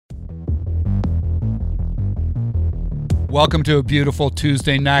Welcome to a beautiful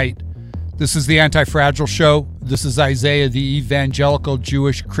Tuesday night. This is the AntiFragile Show. This is Isaiah, the evangelical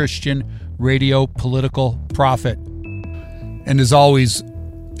Jewish Christian radio political prophet. And as always,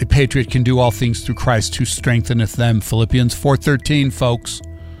 a patriot can do all things through Christ who strengtheneth them. Philippians 4:13, folks.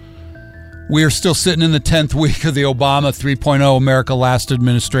 We are still sitting in the 10th week of the Obama 3.0 America Last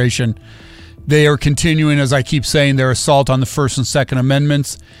administration. They are continuing, as I keep saying, their assault on the First and Second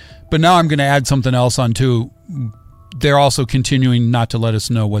Amendments. But now I'm going to add something else on too. They're also continuing not to let us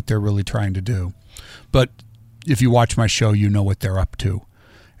know what they're really trying to do. But if you watch my show, you know what they're up to.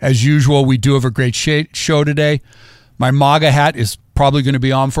 As usual, we do have a great show today. My MAGA hat is probably going to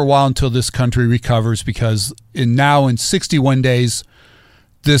be on for a while until this country recovers, because in 61 days,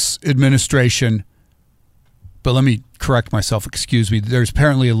 this administration, but let me correct myself, excuse me, there's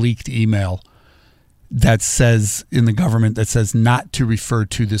apparently a leaked email that says in the government that says not to refer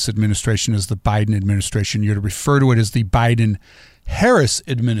to this administration as the Biden administration. You're to refer to it as the Biden-Harris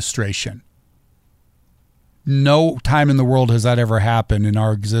administration. No time in the world has that ever happened in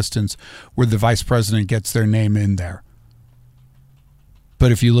our existence where the vice president gets their name in there.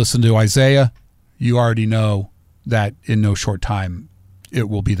 But if you listen to Isaiah, you already know that in no short time it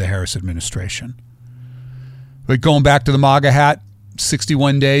will be the Harris administration. But going back to the MAGA hat,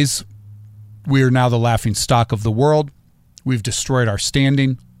 61 days, we are now the laughing stock of the world. We've destroyed our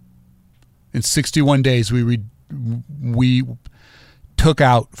standing. In 61 days, we took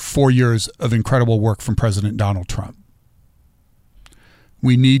out 4 years of incredible work from President Donald Trump.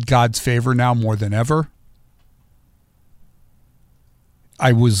 We need God's favor now more than ever.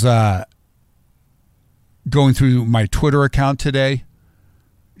 I was going through my Twitter account today.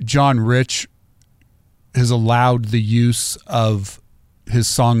 John Rich has allowed the use of his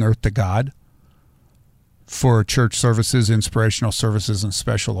song Earth to God for church services, inspirational services, and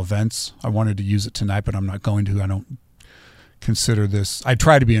special events. I wanted to use it tonight, but I'm not going to. I don't consider this. I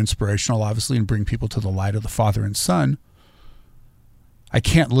try to be inspirational, obviously, and bring people to the light of the Father and Son. I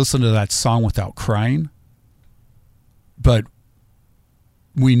can't listen to that song without crying, but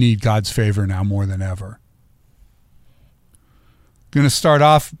we need God's favor now more than ever. Going to start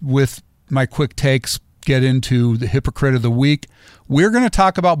off with my quick takes, get into the hypocrite of the week. We're going to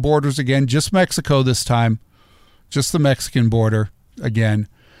talk about borders again, just Mexico this time, just the Mexican border again.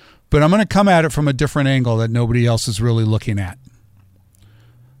 But I'm going to come at it from a different angle that nobody else is really looking at.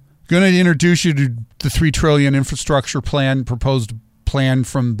 Going to introduce you to the $3 trillion infrastructure plan, proposed plan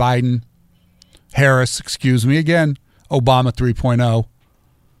from Biden, Harris, again, Obama 3.0.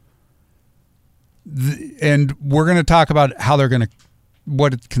 And we're going to talk about how they're going to,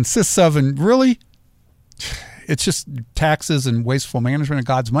 what it consists of, and really, it's just taxes and wasteful management of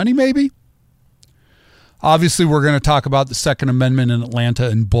God's money, maybe. Obviously, we're going to talk about the Second Amendment in Atlanta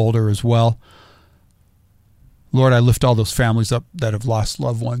and Boulder as well. Lord, I lift all those families up that have lost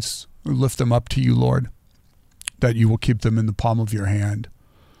loved ones. We lift them up to you, Lord, that you will keep them in the palm of your hand.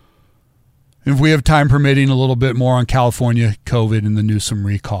 And if we have time permitting, a little bit more on California, COVID, and the Newsom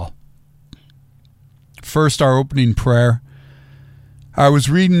recall. First, our opening prayer. I was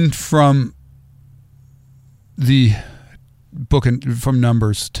reading from the book from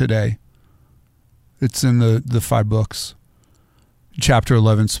Numbers today. It's in the 5 books, chapter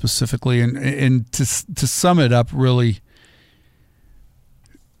 11 specifically. And to sum it up, really,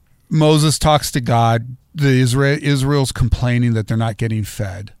 Moses talks to God. Israel's complaining that they're not getting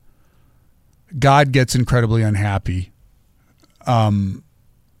fed. God gets incredibly unhappy and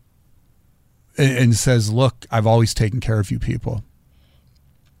says, look, I've always taken care of you people.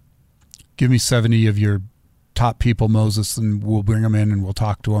 Give me 70 of your top people, Moses, and we'll bring them in and we'll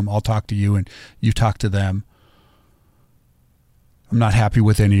talk to them. I'll talk to you and you talk to them. I'm not happy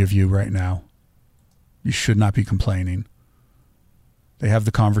with any of you right now. You should not be complaining. They have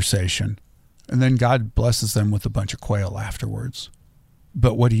the conversation. And then God blesses them with a bunch of quail afterwards.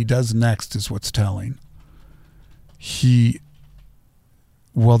 But what he does next is what's telling.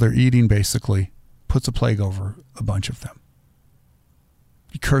 While they're eating, basically, puts a plague over a bunch of them.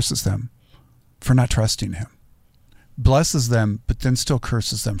 He curses them for not trusting him. Blesses them, but then still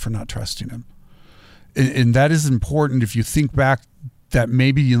curses them for not trusting him. And that is important if you think back that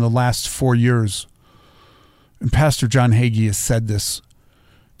maybe in the last 4 years, and Pastor John Hagee has said this,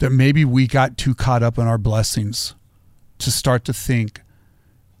 that maybe we got too caught up in our blessings to start to think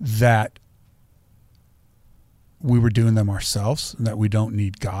that we were doing them ourselves and that we don't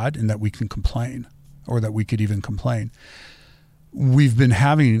need God and that we can complain, or that we could even complain. We've been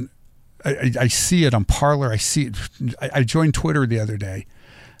having, I see it on Parler. I see it. I joined Twitter the other day,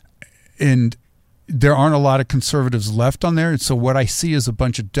 and there aren't a lot of conservatives left on there. And so what I see is a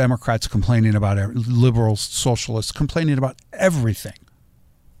bunch of Democrats complaining about it, liberals, socialists complaining about everything.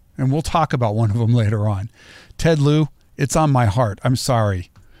 And we'll talk about one of them later on. Ted Lieu, it's on my heart. I'm sorry.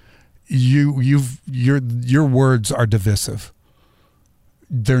 Your words are divisive.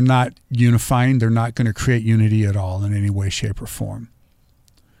 They're not unifying. They're not going to create unity at all in any way, shape, or form.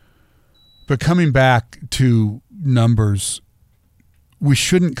 But coming back to numbers, we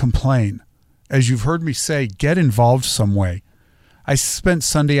shouldn't complain. As you've heard me say, get involved some way. I spent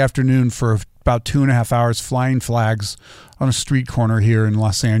Sunday afternoon for about 2.5 hours flying flags on a street corner here in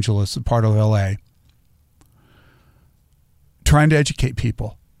Los Angeles, a part of LA, trying to educate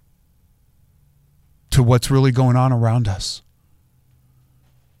people to what's really going on around us.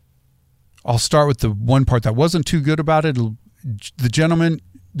 I'll start with the one part that wasn't too good about it. The gentleman,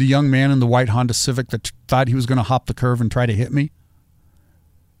 the young man in the white Honda Civic that thought he was going to hop the curve and try to hit me.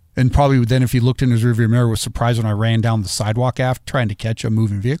 And probably then if he looked in his rearview mirror was surprised when I ran down the sidewalk after trying to catch a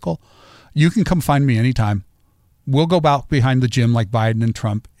moving vehicle. You can come find me anytime. We'll go back behind the gym like Biden and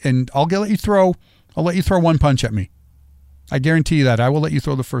Trump, and I'll let you throw one punch at me. I guarantee you that. I will let you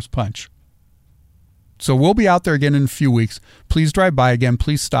throw the first punch. So we'll be out there again in a few weeks. Please drive by again.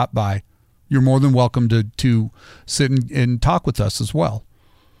 Please stop by. You're more than welcome to sit and talk with us as well.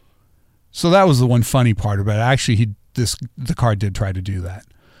 So that was the one funny part about it. Actually, the car did try to do that.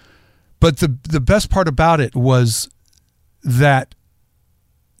 But the best part about it was that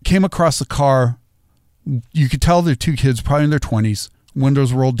came across the car. You could tell they're two kids, probably in their 20s,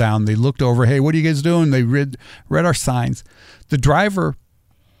 windows rolled down. They looked over. Hey, what are you guys doing? They read our signs. The driver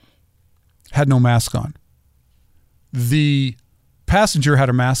had no mask on. The passenger had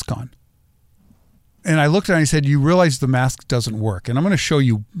a mask on. And I looked at it and I said, you realize the mask doesn't work. And I'm going to show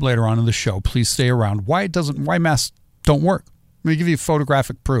you later on in the show, please stay around, why masks don't work. Let me give you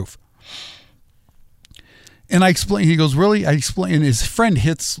photographic proof. And I explain, he goes, really? I explain, and his friend,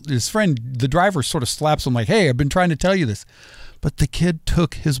 the driver sort of slaps him like, hey, I've been trying to tell you this. But the kid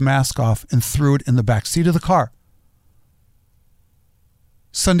took his mask off and threw it in the back seat of the car.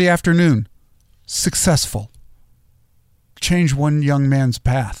 Sunday afternoon, successful. Changed one young man's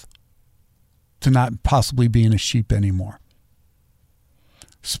path to not possibly being a sheep anymore.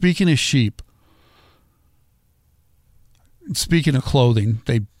 Speaking of sheep, speaking of clothing,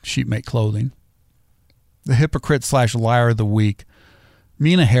 sheep make clothing. The hypocrite / liar of the week,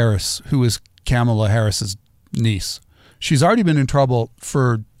 Mina Harris, who is Kamala Harris's niece. She's already been in trouble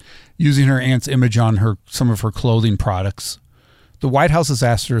for using her aunt's image on some of her clothing products. The White House has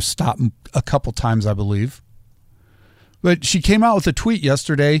asked her to stop a couple times, I believe. But she came out with a tweet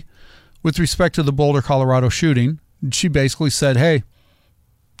yesterday with respect to the Boulder, Colorado shooting. She basically said, hey,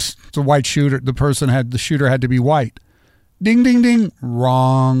 the white shooter, the shooter had to be white. Ding, ding, ding.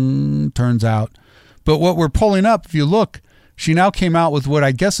 Wrong, turns out. But what we're pulling up, if you look, she now came out with what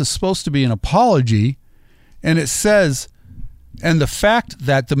I guess is supposed to be an apology. And it says, and the fact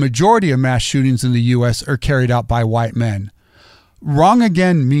that the majority of mass shootings in the U.S. are carried out by white men. Wrong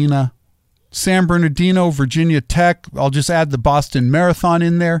again, Mina. San Bernardino, Virginia Tech. I'll just add the Boston Marathon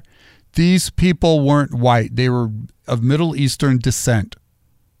in there. These people weren't white. They were of Middle Eastern descent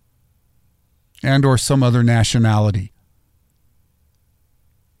and or some other nationality.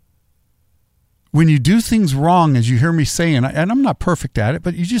 When you do things wrong, as you hear me saying, and I'm not perfect at it,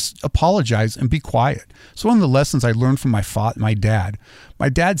 but you just apologize and be quiet. It's one of the lessons I learned from my dad. My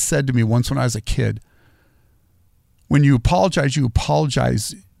dad said to me once when I was a kid, when you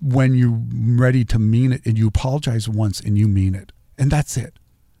apologize when you're ready to mean it, and you apologize once and you mean it. And that's it.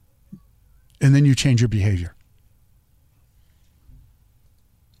 And then you change your behavior.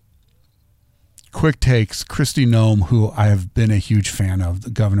 Quick takes. Kristi Noem, who I have been a huge fan of,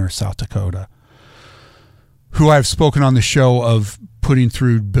 the governor of South Dakota, who I've spoken on the show of putting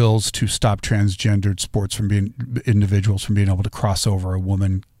through bills to stop transgendered individuals from being able to cross over. A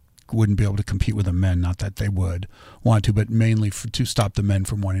woman wouldn't be able to compete with the men, not that they would want to, but mainly to stop the men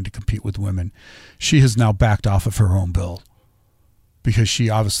from wanting to compete with women. She has now backed off of her own bill because she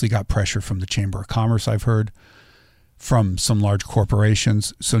obviously got pressure from the Chamber of Commerce, I've heard, from some large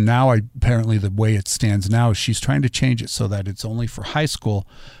corporations. So now apparently the way it stands now is she's trying to change it so that it's only for high school,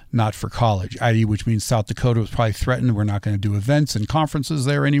 not for college, i.e. which means South Dakota was probably threatened. We're not going to do events and conferences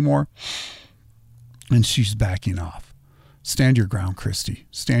there anymore. And she's backing off. Stand your ground, Kristi.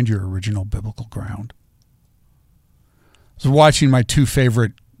 Stand your original biblical ground. I was watching my two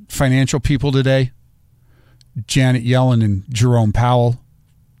favorite financial people today, Janet Yellen and Jerome Powell.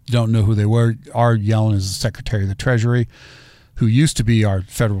 Don't know who they were. Our Yellen is the Secretary of the Treasury, who used to be our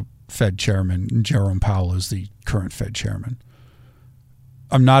federal Fed chairman, and Jerome Powell is the current Fed chairman.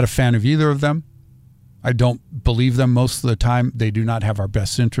 I'm not a fan of either of them. I don't believe them most of the time. They do not have our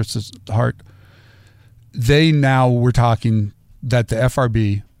best interests at heart. We're talking that the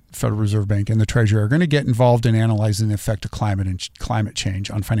FRB, Federal Reserve Bank, and the Treasury are going to get involved in analyzing the effect of climate change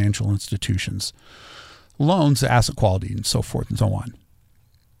on financial institutions, loans, asset quality, and so forth and so on.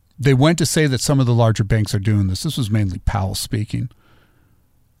 They went to say that some of the larger banks are doing this. This was mainly Powell speaking.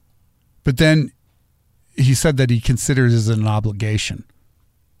 But then he said that he considers it as an obligation.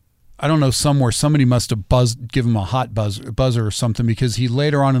 I don't know, somewhere somebody must have give him a hot buzzer or something, because he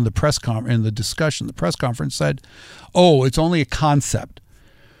later on in the press conference said, "Oh, it's only a concept."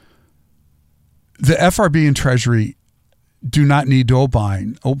 The FRB and Treasury do not need to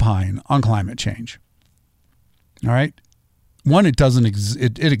opine on climate change. All right? One, it doesn't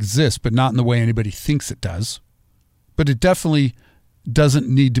it exists, but not in the way anybody thinks it does. But it definitely doesn't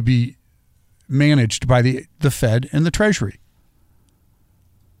need to be managed by the Fed and the Treasury.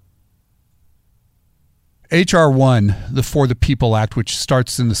 H.R. 1, the For the People Act, which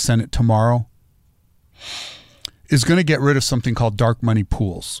starts in the Senate tomorrow, is going to get rid of something called dark money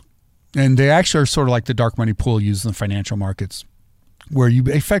pools. And they actually are sort of like the dark money pool used in the financial markets, where you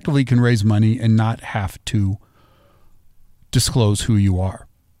effectively can raise money and not have to disclose who you are.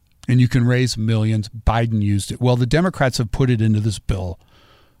 And you can raise millions. Biden used it. Well, the Democrats have put it into this bill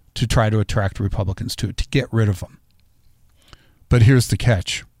to try to attract Republicans to it, to get rid of them. But here's the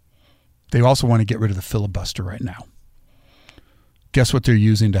catch. They also want to get rid of the filibuster right now. Guess what they're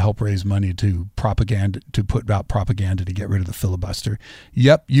using to help raise money to put out propaganda to get rid of the filibuster?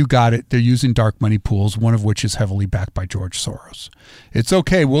 Yep, you got it. They're using dark money pools, one of which is heavily backed by George Soros. It's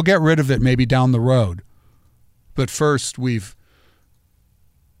okay. We'll get rid of it maybe down the road. But first, we've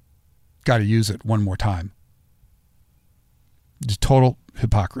got to use it one more time. Just total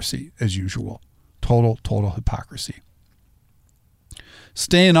hypocrisy, as usual. Total hypocrisy.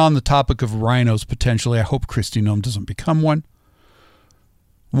 Staying on the topic of rhinos, potentially, I hope Kristi Noem doesn't become one.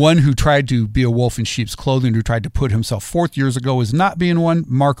 One who tried to be a wolf in sheep's clothing, who tried to put himself forth years ago, is not being one.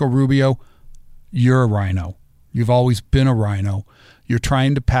 Marco Rubio, you're a rhino. You've always been a rhino. You're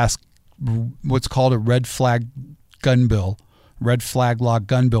trying to pass what's called a red flag law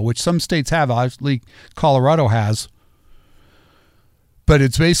gun bill, which some states have. Obviously, Colorado has. But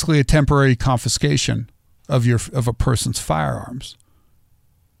it's basically a temporary confiscation of a person's firearms.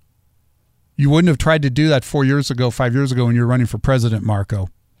 You wouldn't have tried to do that 5 years ago when you were running for president, Marco.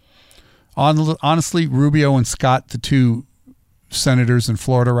 Honestly, Rubio and Scott, the two senators in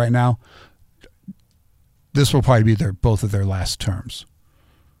Florida right now, this will probably be both of their last terms.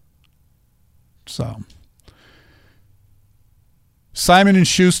 So, Simon &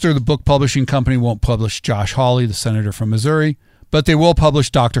 Schuster, the book publishing company, won't publish Josh Hawley, the senator from Missouri, but they will publish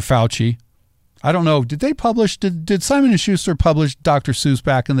Dr. Fauci. I don't know. Did Simon & Schuster publish Dr. Seuss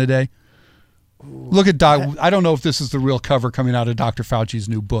back in the day? Look at I don't know if this is the real cover coming out of Dr. Fauci's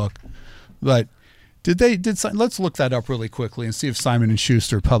new book, but let's look that up really quickly and see if Simon &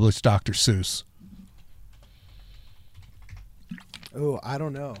 Schuster published Dr. Seuss. Oh, I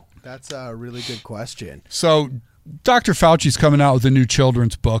don't know. That's a really good question. So Dr. Fauci's coming out with a new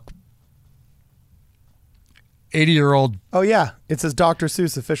children's book. 80-year-old. Oh, yeah. It says Dr.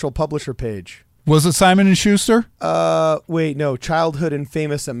 Seuss official publisher page. Was it Simon & Schuster? Wait, no. Childhood and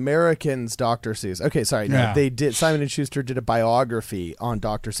Famous Americans, Dr. Seuss. Okay, sorry. No, yeah. They did. Simon & Schuster did a biography on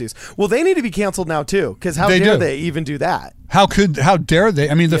Dr. Seuss. Well, they need to be canceled now too, because how dare they even do that? How dare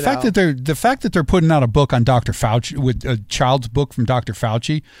they? I mean, the fact that they're putting out a book on Dr. Fauci, with a child's book from Dr.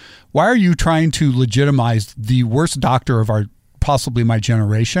 Fauci. Why are you trying to legitimize the worst doctor of possibly my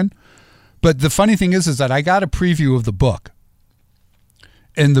generation? But the funny thing is that I got a preview of the book.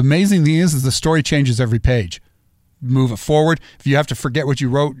 And the amazing thing is the story changes every page. Move it forward. If you have to forget what you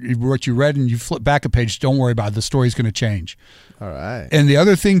wrote, what you read, and you flip back a page, don't worry about it. The story's going to change. All right. And the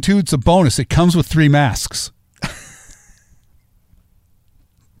other thing, too, it's a bonus. It comes with 3 masks.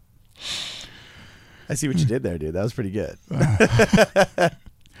 I see what you did there, dude. That was pretty good.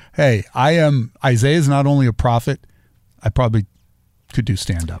 Hey, Isaiah's not only a prophet, I probably could do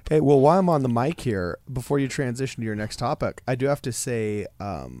stand-up. Hey, well, while I'm on the mic here, before you transition to your next topic, I do have to say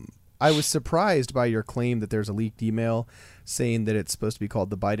I was surprised by your claim that there's a leaked email saying that it's supposed to be called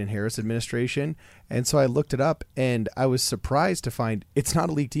the Biden-Harris administration. And so I looked it up, and I was surprised to find it's not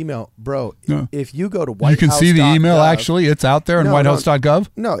a leaked email. Bro, no. If you go to whitehouse.gov... You can see the email, actually. It's out there on whitehouse.gov?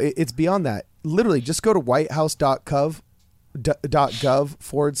 No, it's beyond that. Literally, just go to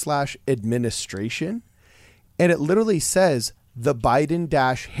whitehouse.gov/administration, and it literally says the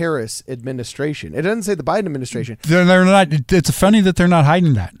Biden-Harris administration. It doesn't say the Biden administration. They're not. It's funny that they're not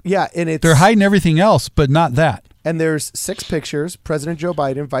hiding that. Yeah, and they're hiding everything else, but not that. And there's 6 pictures: President Joe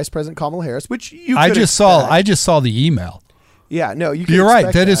Biden, Vice President Kamala Harris, which you. I just saw the email. Yeah, no, you're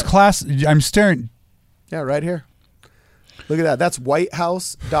right. That is class. I'm staring. Yeah, right here. Look at that. That's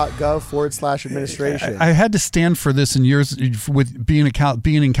whitehouse.gov/administration. I had to stand for this in years with being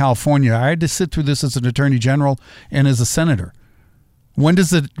in California. I had to sit through this as an attorney general and as a senator. When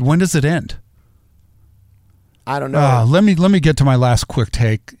does it end? I don't know. Let me get to my last quick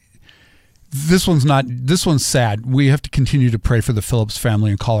take. This one's sad. We have to continue to pray for the Phillips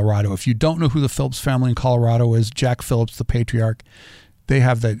family in Colorado. If you don't know who the Phillips family in Colorado is, Jack Phillips, the patriarch, they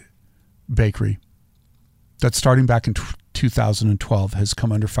have that bakery that starting back in 2012 has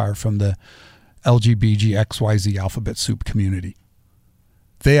come under fire from the LGBTXYZ alphabet soup community.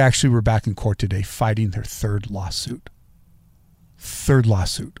 They actually were back in court today fighting their third lawsuit.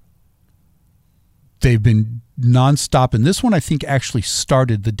 They've been nonstop, and this one I think actually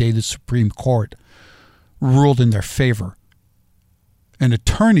started the day the Supreme Court ruled in their favor. An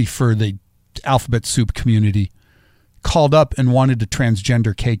attorney for the alphabet soup community called up and wanted a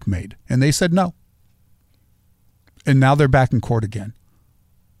transgender cake made, and they said no. And now they're back in court again.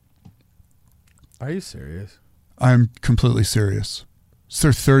 Are you serious? I'm completely serious. It's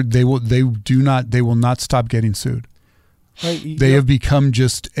their third. They will not stop getting sued. They have become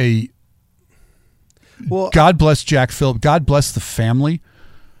just a. Well, God bless Jack Phillips. God bless the family.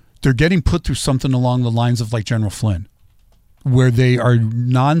 They're getting put through something along the lines of like General Flynn, where they are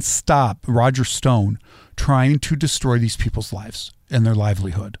nonstop, Roger Stone, trying to destroy these people's lives and their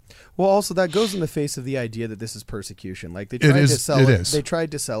livelihood. Well, also that goes in the face of the idea that this is persecution. Like they tried to sell it. They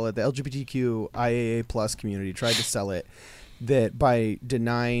tried to sell it. The LGBTQIAA+ community tried to sell it that by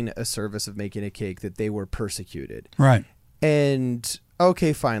denying a service of making a cake that they were persecuted. Right. And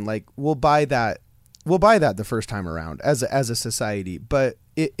okay, fine. Like we'll buy that. We'll buy that the first time around as a society. But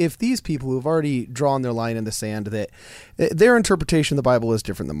if these people who've already drawn their line in the sand that their interpretation of the Bible is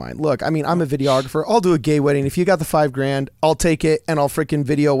different than mine. Look, I mean, I'm a videographer. I'll do a gay wedding. If you got the $5,000, I'll take it and I'll freaking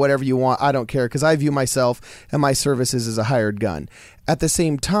video whatever you want. I don't care because I view myself and my services as a hired gun. At the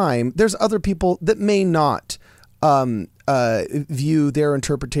same time, there's other people that may not view their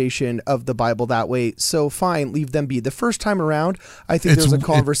interpretation of the Bible that way. So fine, leave them be. The first time around, I think there's a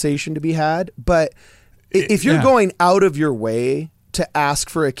conversation to be had. But if you're going out of your way to ask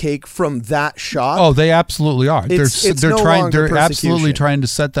for a cake from that shop, they absolutely are. They're absolutely trying to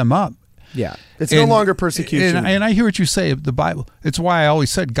set them up. Yeah, it's no longer persecution. And I hear what you say. The Bible. It's why I always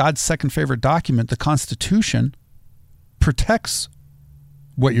said God's second favorite document, the Constitution, protects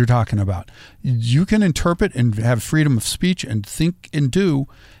what you're talking about. You can interpret and have freedom of speech and think and do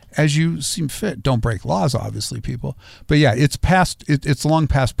as you seem fit. Don't break laws, obviously, people. But yeah, it's long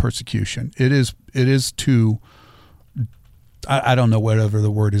past persecution. It is to, I don't know whatever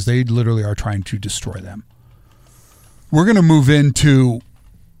the word is. They literally are trying to destroy them. We're going to move into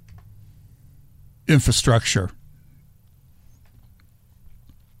infrastructure.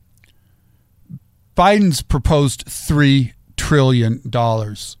 Biden's proposed $3 trillion.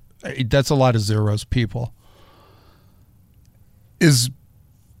 That's a lot of zeros, people. Is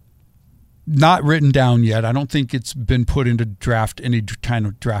not written down yet. I don't think it's been put into any kind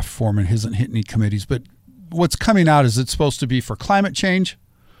of draft form and hasn't hit any committees. But what's coming out is it's supposed to be for climate change,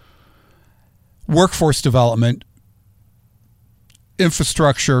 workforce development,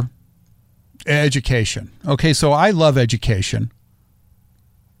 infrastructure, education. Okay, so I love education.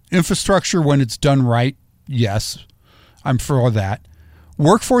 Infrastructure, when it's done right, yes, I'm for that.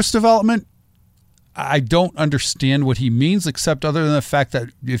 Workforce development, I don't understand what he means, except other than the fact that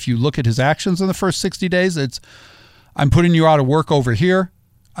if you look at his actions in the first 60 days, I'm putting you out of work over here.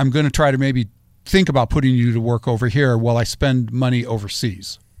 I'm going to try to maybe think about putting you to work over here while I spend money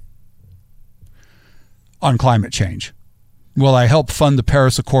overseas on climate change. Will I help fund the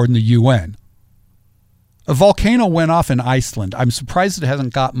Paris Accord in the UN? A volcano went off in Iceland. I'm surprised it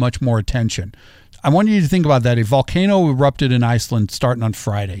hasn't got much more attention. I want you to think about that. A volcano erupted in Iceland starting on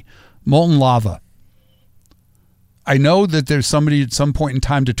Friday. Molten lava. I know that there's somebody at some point in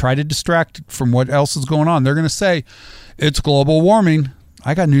time to try to distract from what else is going on. They're going to say, it's global warming.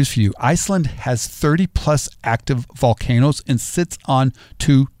 I got news for you. Iceland has 30 plus active volcanoes and sits on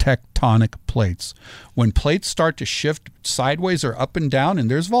 2 tectonic plates. When plates start to shift sideways or up and down and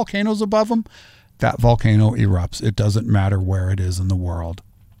there's volcanoes above them, that volcano erupts. It doesn't matter where it is in the world.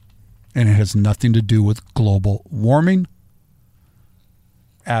 And it has nothing to do with global warming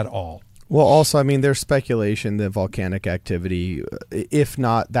at all. Well, also, I mean, there's speculation that volcanic activity, if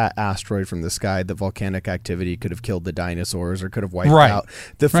not that asteroid from the sky, that volcanic activity could have killed the dinosaurs or could have wiped out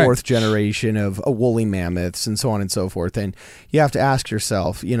the fourth generation of woolly mammoths and so on and so forth. And you have to ask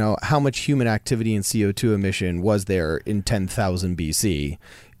yourself, you know, how much human activity and CO2 emission was there in 10,000 BC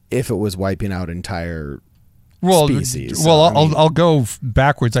if it was wiping out entire species? Well, I'll go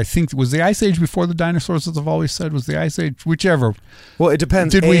backwards. I think, was the Ice Age before the dinosaurs, as I've always said? Was the Ice Age, whichever? Well, it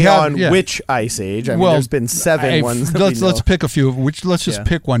depends on which Ice Age. I mean, there's been seven ones. Let's pick a few. Let's just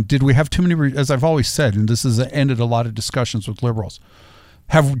pick one. Did we have too many, as I've always said, and this has ended a lot of discussions with liberals,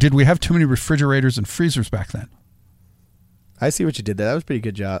 did we have too many refrigerators and freezers back then? I see what you did there. That was a pretty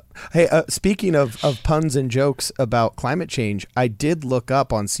good job. Hey, speaking of puns and jokes about climate change, I did look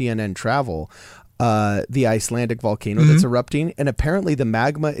up on CNN Travel the Icelandic volcano that's erupting, and apparently the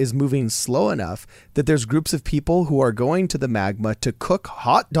magma is moving slow enough that there's groups of people who are going to the magma to cook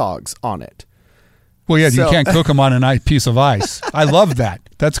hot dogs on it. Well, yeah, you can't cook them on a piece of ice. I love that.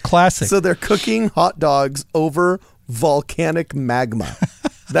 That's classic. So they're cooking hot dogs over volcanic magma.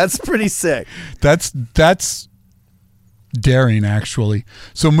 That's pretty sick. That's daring, actually.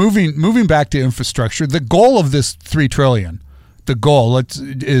 So moving back to infrastructure, the goal of this $3 trillion. The goal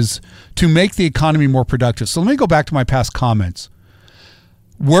is to make the economy more productive. So let me go back to my past comments.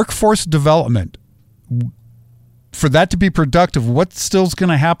 Workforce development. For that to be productive, what still is going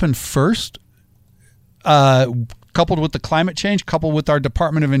to happen first? Coupled with the climate change, coupled with our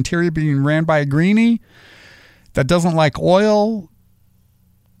Department of Interior being ran by a greenie that doesn't like oil,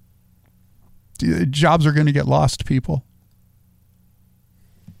 jobs are going to get lost, people.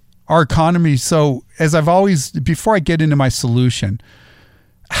 Our economy. So as I've always, before I get into my solution,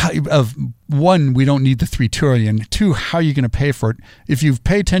 of one, we don't need the $3 trillion. Two, how are you going to pay for it? If you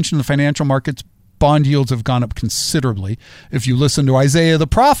pay attention to the financial markets, bond yields have gone up considerably. If you listen to Isaiah the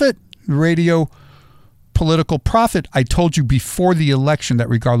Prophet, radio political prophet, I told you before the election that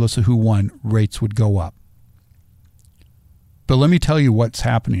regardless of who won, rates would go up. But let me tell you what's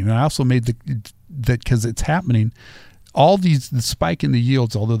happening. And I also made that because it's happening. The spike in the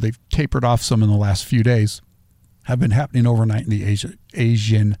yields, although they've tapered off some in the last few days, have been happening overnight in the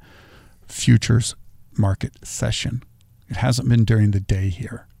Asian futures market session. It hasn't been during the day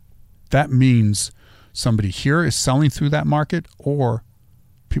here. That means somebody here is selling through that market, or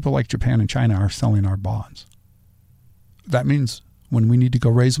people like Japan and China are selling our bonds. That means when we need to go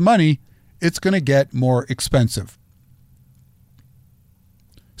raise money, it's going to get more expensive.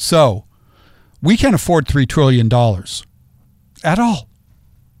 So we can't afford $3 trillion at all.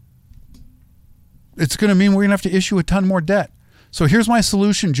 It's going to mean we're going to have to issue a ton more debt. So here's my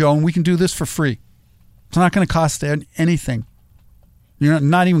solution, Joe, and we can do this for free. It's not going to cost anything. You're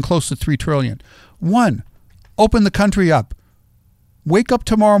not even close to $3 trillion. One, open the country up. Wake up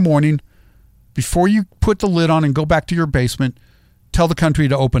tomorrow morning, before you put the lid on and go back to your basement, tell the country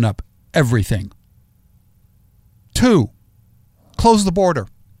to open up everything. Two, close the border,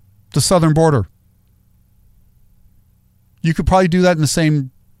 the southern border. You could probably do that in the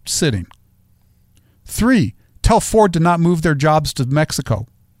same sitting. Three, tell Ford to not move their jobs to Mexico.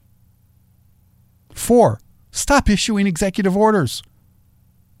 Four, stop issuing executive orders.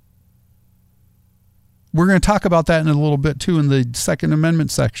 We're going to talk about that in a little bit too in the Second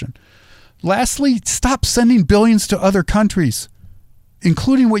Amendment section. Lastly, stop sending billions to other countries,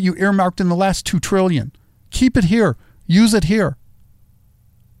 including what you earmarked in the last $2 trillion. Keep it here. Use it here.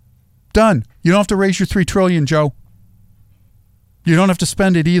 Done. You don't have to raise your $3 trillion, Joe. You don't have to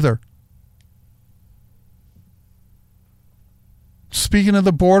spend it either. Speaking of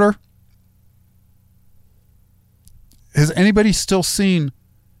the border, has anybody still seen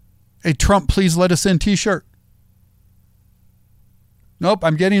a Trump please let us in t-shirt? Nope,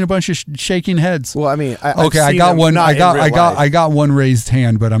 I'm getting a bunch of shaking heads. Well, I mean, I got one. I got one raised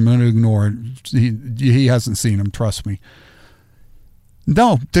hand, but I'm going to ignore it. He hasn't seen them. Trust me.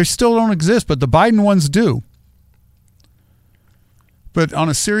 No, they still don't exist, but the Biden ones do. But on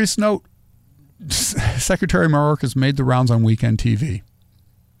a serious note, Secretary Mayorkas has made the rounds on weekend TV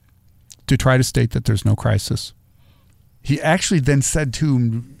to try to state that there's no crisis. He actually then said to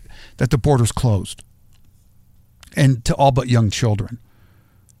him that the border's closed, and to all but young children.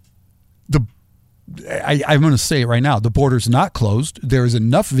 I'm going to say it right now. The border's not closed. There is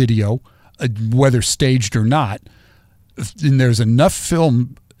enough video, whether staged or not, and there's enough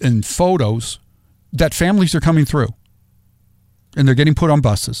film and photos that families are coming through, and they're getting put on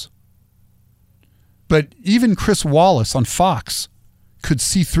buses. But even Chris Wallace on Fox could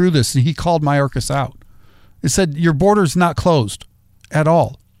see through this, and he called Mayorkas out. He said, your border's not closed at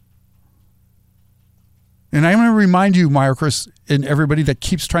all. And I'm going to remind you, Myocris, and everybody that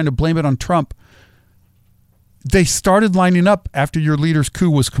keeps trying to blame it on Trump, they started lining up after your leader's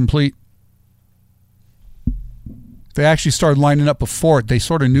coup was complete. They actually started lining up before it. They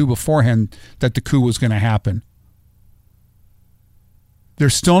sort of knew beforehand that the coup was going to happen. They're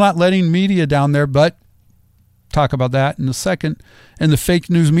still not letting media down there, but talk about that in a second. And the fake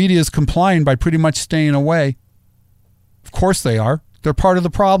news media is complying by pretty much staying away. Of course they are. They're part of the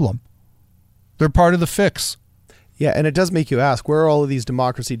problem. They're part of the fix. Yeah, and it does make you ask, where are all of these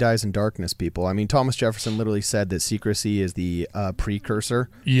democracy dies in darkness people? I mean, Thomas Jefferson literally said that secrecy is the precursor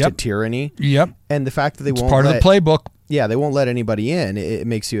to tyranny. Yep. And the fact that it's part of the playbook. Yeah, they won't let anybody in. It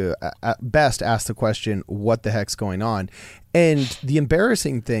makes you, at best, ask the question, what the heck's going on? And the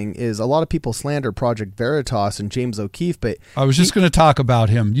embarrassing thing is a lot of people slander Project Veritas and James O'Keefe, but I was just going to talk about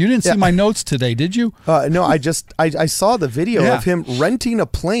him. You didn't see my notes today, did you? No, I saw the video of him renting a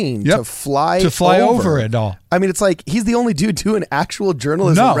plane to fly over it all. I mean, it's like he's the only dude doing actual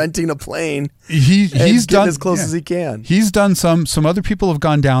journalism, renting a plane. He's done as close as he can. He's done some other people have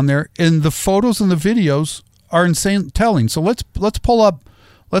gone down there, and the photos and the videos are insane telling. So let's pull up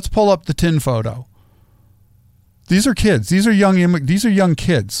the tin photo. These are kids. These are young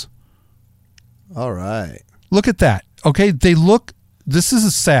kids. All right. Look at that. Okay, this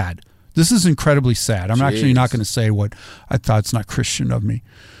is sad. This is incredibly sad. I'm actually not going to say what I thought. It's not Christian of me.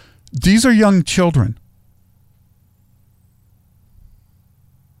 These are young children.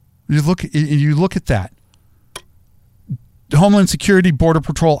 You look at that. Homeland Security, Border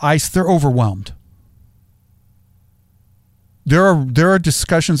Patrol, ICE, they're overwhelmed. There are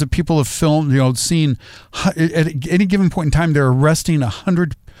discussions that people have filmed, seen at any given point in time. They're arresting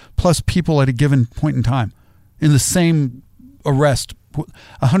 100+ people at a given point in time, in the same arrest,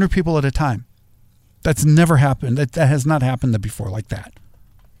 100 people at a time. That's never happened. That has not happened before like that.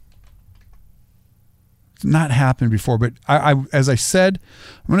 It's not happened before. But I as I said,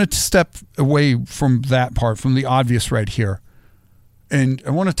 I'm going to step away from that part, from the obvious right here, and I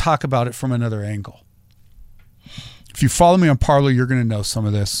want to talk about it from another angle. If you follow me on Parler, you're going to know some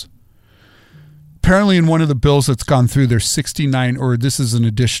of this. Apparently in one of the bills that's gone through, there's 69, or this is an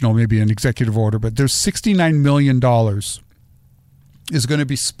additional, maybe an executive order, but there's $69 million is going to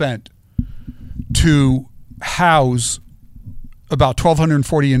be spent to house about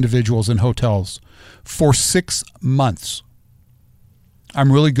 1,240 individuals in hotels for 6 months. I'm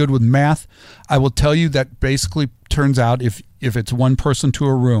really good with math. I will tell you that basically turns out if it's one person to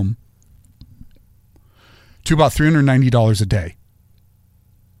a room, to about $390 a day.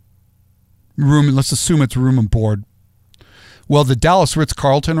 Let's assume it's room and board. Well, the Dallas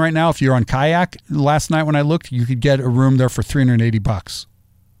Ritz-Carlton right now, if you're on Kayak, last night when I looked, you could get a room there for $380.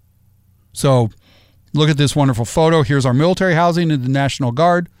 So look at this wonderful photo. Here's our military housing in the National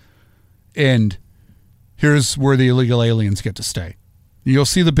Guard, and here's where the illegal aliens get to stay. You'll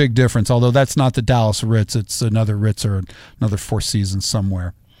see the big difference, although that's not the Dallas Ritz. It's another Ritz or another Four Seasons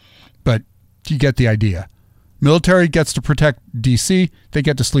somewhere. But you get the idea. Military gets to protect D.C. They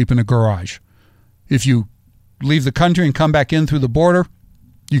get to sleep in a garage. If you leave the country and come back in through the border,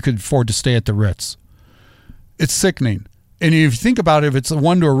 you could afford to stay at the Ritz. It's sickening. And if you think about it, if it's a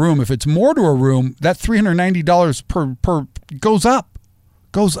one to a room, if it's more to a room, that $390 per goes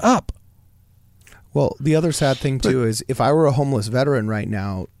up. Well, the other sad thing too is if I were a homeless veteran right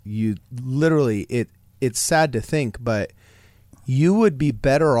now, you literally it's sad to think, but you would be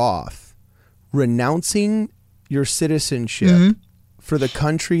better off renouncing your citizenship for the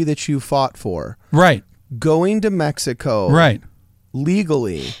country that you fought for. Right. Going to Mexico. Right.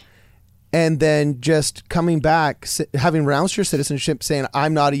 Legally. And then just coming back, having renounced your citizenship, saying,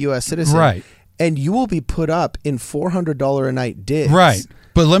 I'm not a U.S. citizen. Right. And you will be put up in $400 a night digs. Right.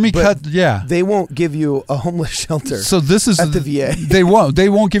 But let me They won't give you a homeless shelter. So this is at the VA. They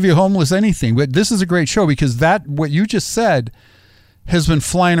won't give you homeless anything. But this is a great show because what you just said has been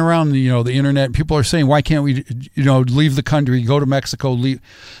flying around the internet. People are saying, why can't we leave the country, go to Mexico, leave.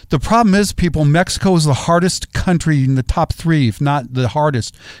 The problem is, people, Mexico is the hardest country in the top 3, if not the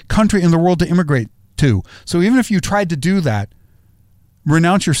hardest country in the world to immigrate to. So even if you tried to do that,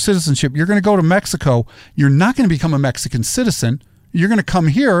 renounce your citizenship, you're going to go to Mexico, you're not going to become a Mexican citizen. You're going to come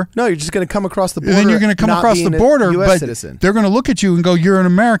here. No, you're just going to come across the border. And then you're going to come across the border, US but citizen. They're going to look at you and go, you're an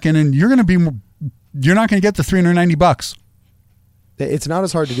American, and you're not going to get the $390. It's not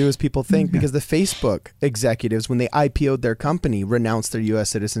as hard to do as people think because the Facebook executives, when they IPO'd their company, renounced their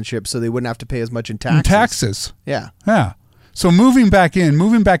U.S. citizenship so they wouldn't have to pay as much in taxes. Yeah. So moving back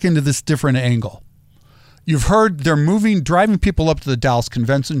into this different angle. You've heard they're driving people up to the Dallas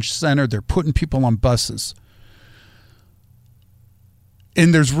Convention Center. They're putting people on buses.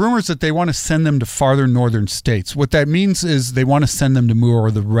 And there's rumors that they want to send them to farther northern states. What that means is they want to send them to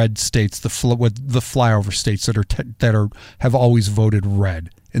more the red states, the flyover states that have always voted red.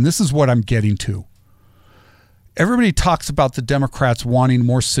 And this is what I'm getting to. Everybody talks about the Democrats wanting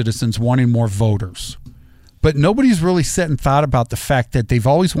more citizens, wanting more voters. But nobody's really sat and thought about the fact that they've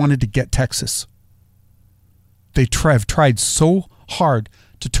always wanted to get Texas. They have tried so hard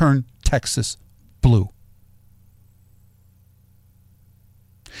to turn Texas blue.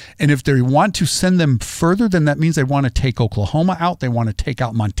 And if they want to send them further, then that means they want to take Oklahoma out. They want to take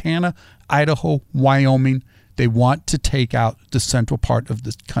out Montana, Idaho, Wyoming. They want to take out the central part of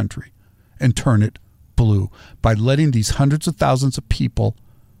the country and turn it blue by letting these hundreds of thousands of people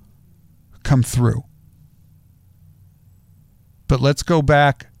come through. But let's go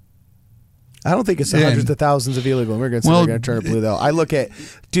back. I don't think it's hundreds of thousands of illegal immigrants that are going to turn it blue, though. I look at,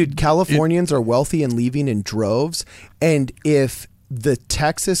 Californians are wealthy and leaving in droves. And if the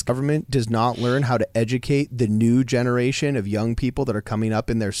Texas government does not learn how to educate the new generation of young people that are coming up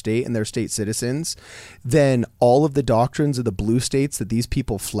in their state and their state citizens, then all of the doctrines of the blue states that these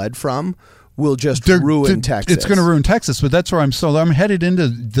people fled from will just ruin Texas. It's going to ruin Texas, but that's where I'm headed into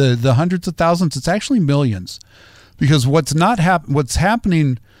the hundreds of thousands. It's actually millions, because what's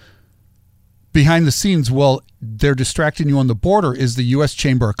happening behind the scenes, well, they're distracting you on the border, is the U.S.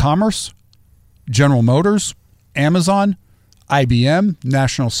 Chamber of Commerce, General Motors, Amazon, IBM,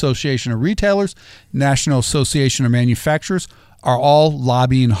 National Association of Retailers, National Association of Manufacturers are all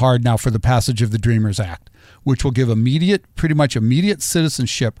lobbying hard now for the passage of the Dreamers Act, which will give pretty much immediate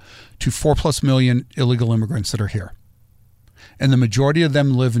citizenship to 4+ million illegal immigrants that are here. And the majority of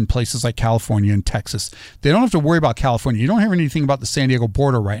them live in places like California and Texas. They don't have to worry about California. You don't hear anything about the San Diego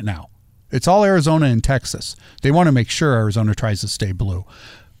border right now. It's all Arizona and Texas. They want to make sure Arizona tries to stay blue.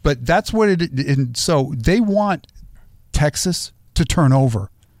 But that's what and so they want Texas to turn over.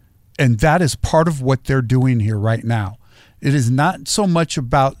 And that is part of what they're doing here right now. It is not so much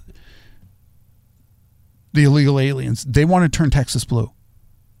about the illegal aliens. They want to turn Texas blue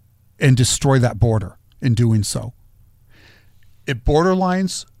and destroy that border in doing so. At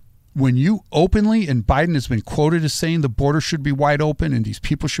borderlines, when you openly, and Biden has been quoted as saying the border should be wide open and these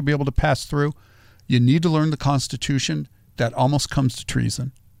people should be able to pass through, you need to learn the Constitution. That almost comes to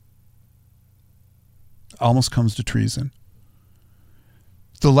treason. Almost comes to treason.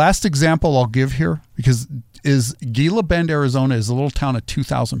 The last example I'll give here, is Gila Bend, Arizona, is a little town of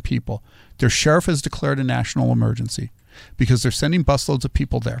 2,000 people. Their sheriff has declared a national emergency because they're sending busloads of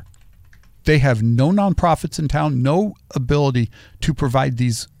people there. They have no nonprofits in town, no ability to provide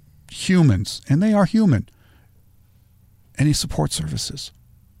these humans, and they are human, any support services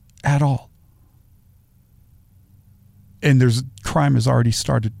at all. And crime has already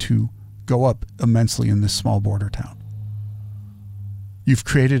started to go up immensely in this small border town. You've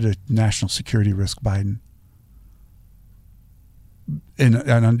created a national security risk, Biden.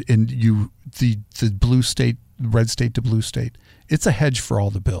 And you, the blue state, red state to blue state, it's a hedge for all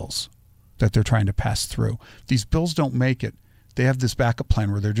the bills that they're trying to pass through. These bills don't make it. They have this backup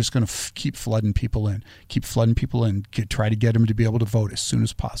plan where they're just going to keep flooding people in, try to get them to be able to vote as soon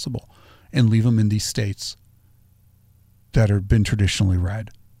as possible, and leave them in these states that have been traditionally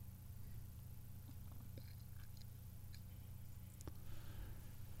red.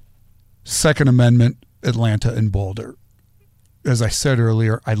 Second Amendment, Atlanta and Boulder. As I said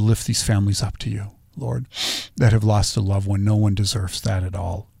earlier, I lift these families up to you, Lord, that have lost a loved one. No one deserves that at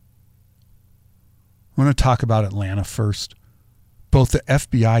all. I want to talk about Atlanta first. Both the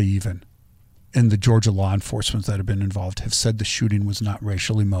FBI even and the Georgia law enforcement that have been involved have said the shooting was not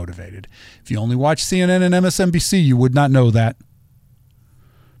racially motivated. If you only watch CNN and MSNBC, you would not know that,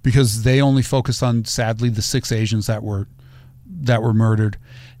 because they only focused on, sadly, the 6 Asians that were murdered,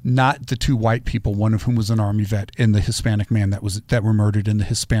 not the 2 white people, one of whom was an Army vet, and the Hispanic man that were murdered, and the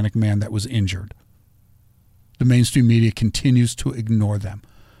Hispanic man that was injured. The mainstream media continues to ignore them.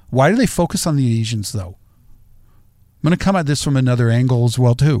 Why do they focus on the Asians, though? I'm going to come at this from another angle as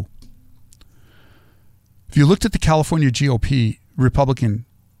well, too. If you looked at the California GOP Republican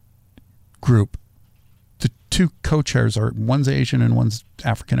group, the 2 co-chairs are, one's Asian and one's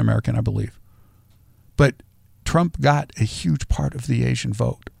African American, I believe. But Trump got a huge part of the Asian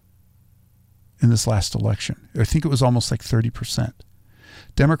vote in this last election. I think it was almost like 30%.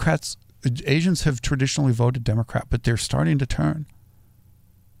 Asians have traditionally voted Democrat, but they're starting to turn.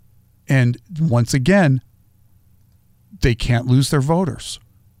 And once again, they can't lose their voters.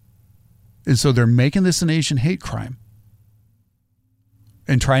 And so they're making this an Asian hate crime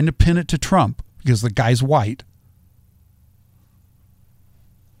and trying to pin it to Trump because the guy's white.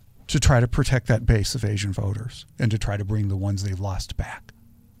 to try to protect that base of Asian voters and to try to bring the ones they've lost back.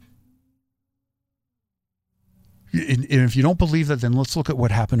 And if you don't believe that, then let's look at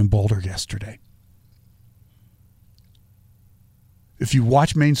what happened in Boulder yesterday. If you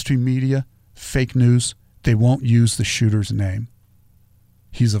watch mainstream media, fake news, they won't use the shooter's name.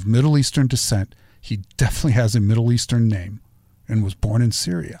 He's of Middle Eastern descent. He definitely has a Middle Eastern name and was born in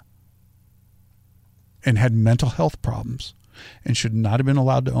Syria and had mental health problems and should not have been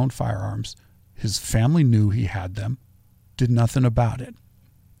allowed to own firearms. His family knew he had them, did nothing about it.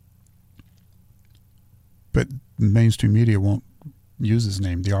 But mainstream media won't use his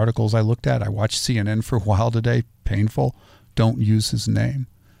name. The articles I looked at, I watched CNN for a while today, painful, don't use his name.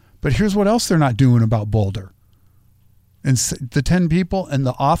 But here's what else they're not doing about Boulder. And the 10 people and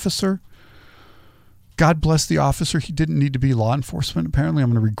the officer, God bless the officer. He didn't need to be law enforcement, apparently. I'm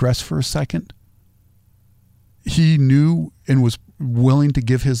going to regress for a second. He knew and was willing to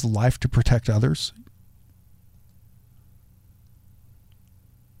give his life to protect others.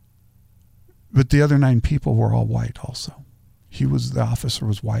 But the other 9 people were all white also. The officer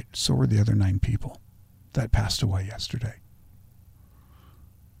was white. So were the other 9 people that passed away yesterday.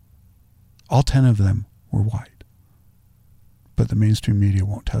 All 10 of them were white. But the mainstream media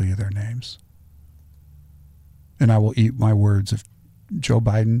won't tell you their names. And I will eat my words. If Joe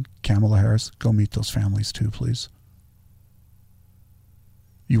Biden, Kamala Harris, go meet those families too, please.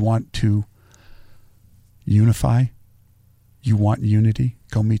 You want to unify? You want unity?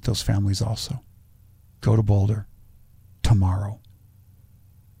 Go meet those families also. Go to Boulder tomorrow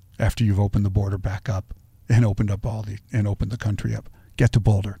after you've opened the border back up and opened the country up. Get to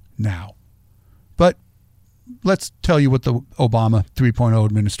Boulder now. But let's tell you what the Obama 3.0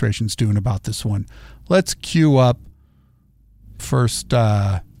 administration's doing about this one. Let's cue up first.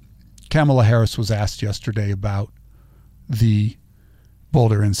 Kamala Harris was asked yesterday about the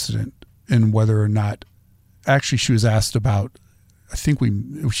Boulder incident and whether or not, actually she was asked about,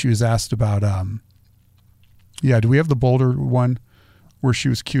 she was asked about, do we have the Boulder one where she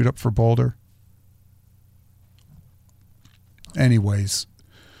was queued up for Boulder? Anyways,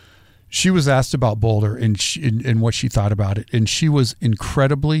 she was asked about Boulder and what she thought about it, and she was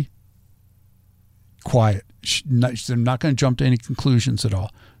incredibly quiet. They're not going to jump to any conclusions at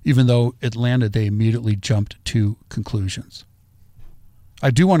all. Even though Atlanta, they immediately jumped to conclusions.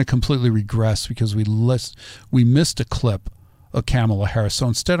 I do want to completely regress because we missed a clip of Kamala Harris. So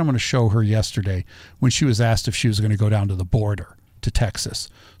instead, I'm going to show her yesterday when she was asked if she was going to go down to the border to Texas.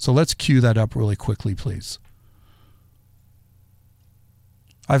 So let's cue that up really quickly, please.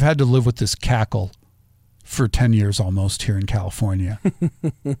 I've had to live with this cackle for 10 years almost here in California. Do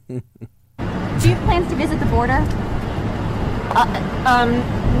you have plans to visit the border?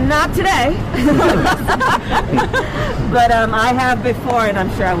 Not today. But I have before, and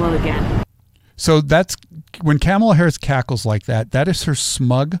I'm sure I will again. So that's when Kamala Harris cackles like that. That is her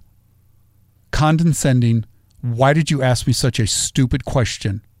smug, condescending, why did you ask me such a stupid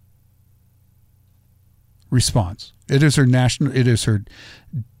question response. It is her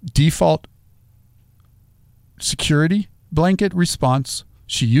default security blanket response.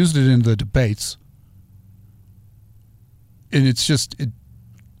 She used it in the debates. And it's just,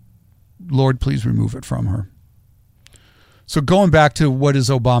 Lord, please remove it from her. So going back to what is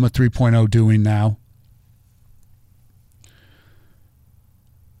Obama 3.0 doing now?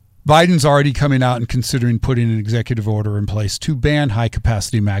 Biden's already coming out and considering putting an executive order in place to ban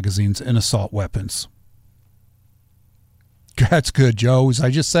high-capacity magazines and assault weapons. That's good, Joe. As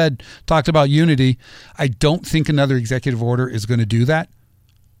I just said, talked about unity. I don't think another executive order is going to do that.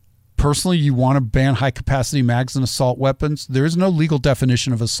 Personally, you want to ban high-capacity mags and assault weapons. There is no legal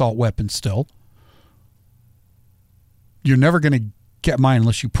definition of assault weapon still. You're never going to get mine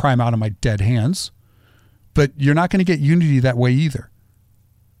unless you pry them out of my dead hands. But you're not going to get unity that way either.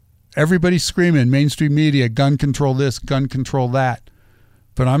 Everybody's screaming, mainstream media, gun control this, gun control that.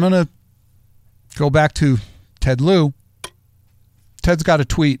 But I'm going to go back to Ted Lieu. Ted's got a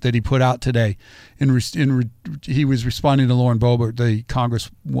tweet that he put out today. He was responding to Lauren Boebert, the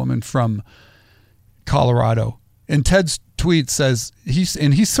congresswoman from Colorado. And Ted's tweet says, he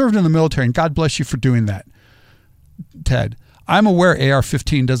served in the military, and God bless you for doing that, Ted. I'm aware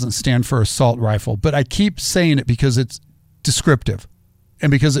AR-15 doesn't stand for assault rifle, but I keep saying it because it's descriptive and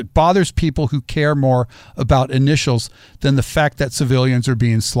because it bothers people who care more about initials than the fact that civilians are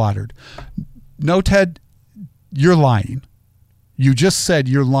being slaughtered. No, Ted, you're lying. You just said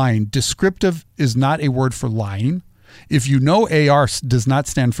you're lying. Descriptive is not a word for lying. If you know AR does not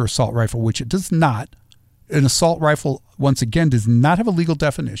stand for assault rifle, which it does not, an assault rifle, once again, does not have a legal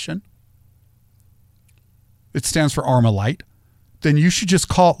definition. It stands for Armalite. then you should just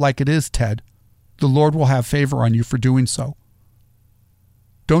call it like it is, Ted. The Lord will have favor on you for doing so.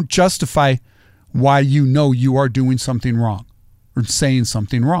 Don't justify why you know you are doing something wrong or saying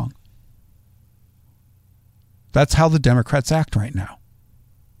something wrong. That's how the Democrats act right now.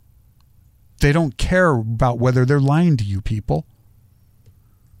 They don't care about whether they're lying to you people.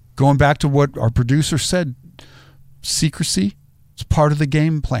 Going back to what our producer said, secrecy is part of the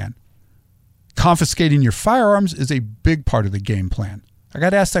game plan. Confiscating your firearms is a big part of the game plan. I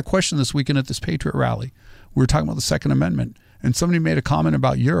got asked that question this weekend at this Patriot rally. We were talking about the Second Amendment, and somebody made a comment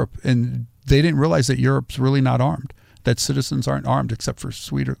about Europe, and they didn't realize that Europe's really not armed, that citizens aren't armed except for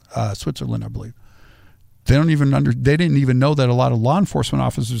Switzerland, I believe. They didn't even know that a lot of law enforcement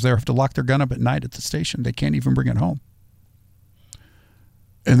officers there have to lock their gun up at night at the station. They can't even bring it home.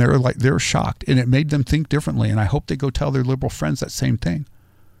 And they were shocked, and it made them think differently. And I hope they go tell their liberal friends that same thing.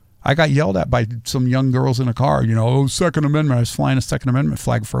 I got yelled at by some young girls in a car, Second Amendment. I was flying a Second Amendment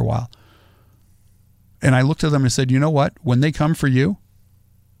flag for a while. And I looked at them and said, you know what? When they come for you,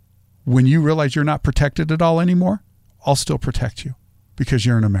 when you realize you're not protected at all anymore, I'll still protect you because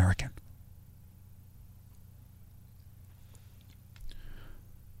you're an American.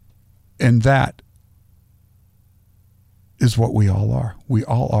 And that is what we all are. We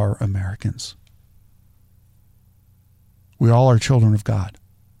all are Americans. We all are children of God.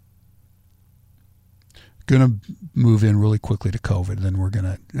 Going to move in really quickly to COVID, then we're going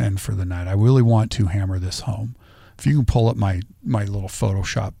to end for the night. I really want to hammer this home. If you can pull up my little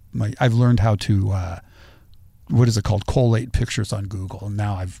Photoshop, I've learned how to, what is it called? Collate pictures on Google. And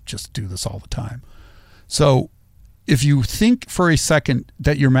now I just do this all the time. So if you think for a second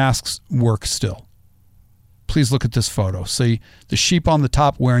that your masks work still, please look at this photo. See the sheep on the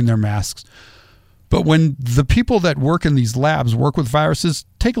top wearing their masks. But when the people that work in these labs work with viruses,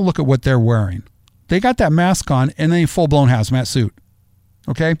 take a look at what they're wearing. They got that mask on and a full-blown hazmat suit.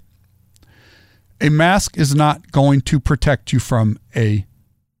 Okay? A mask is not going to protect you from a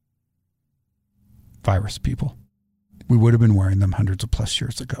virus, people. We would have been wearing them hundreds of plus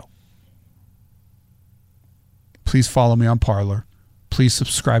years ago. Please follow me on Parler. Please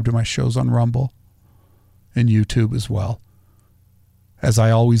subscribe to my shows on Rumble and YouTube as well. As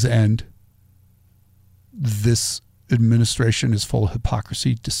I always end, this administration is full of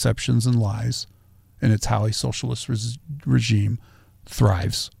hypocrisy, deceptions, and lies. And it's how a socialist regime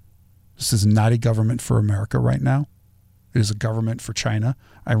thrives. This is not a government for America right now. It is a government for China,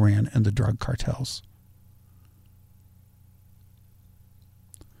 Iran, and the drug cartels.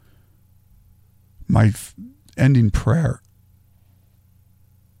 My ending prayer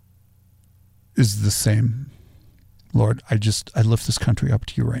is the same. Lord, I lift this country up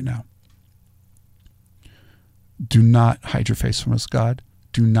to you right now. Do not hide your face from us, God.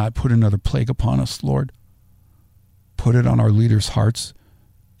 Do not put another plague upon us, Lord. Put it on our leaders' hearts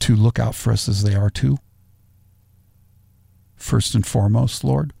to look out for us as they are too. First and foremost,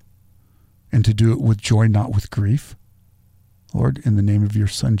 Lord, and to do it with joy, not with grief. Lord, in the name of your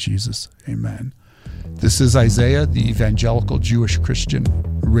Son, Jesus, amen. This is Isaiah, the evangelical Jewish Christian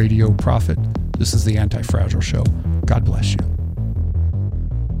radio prophet. This is the AntiFragile Show. God bless you.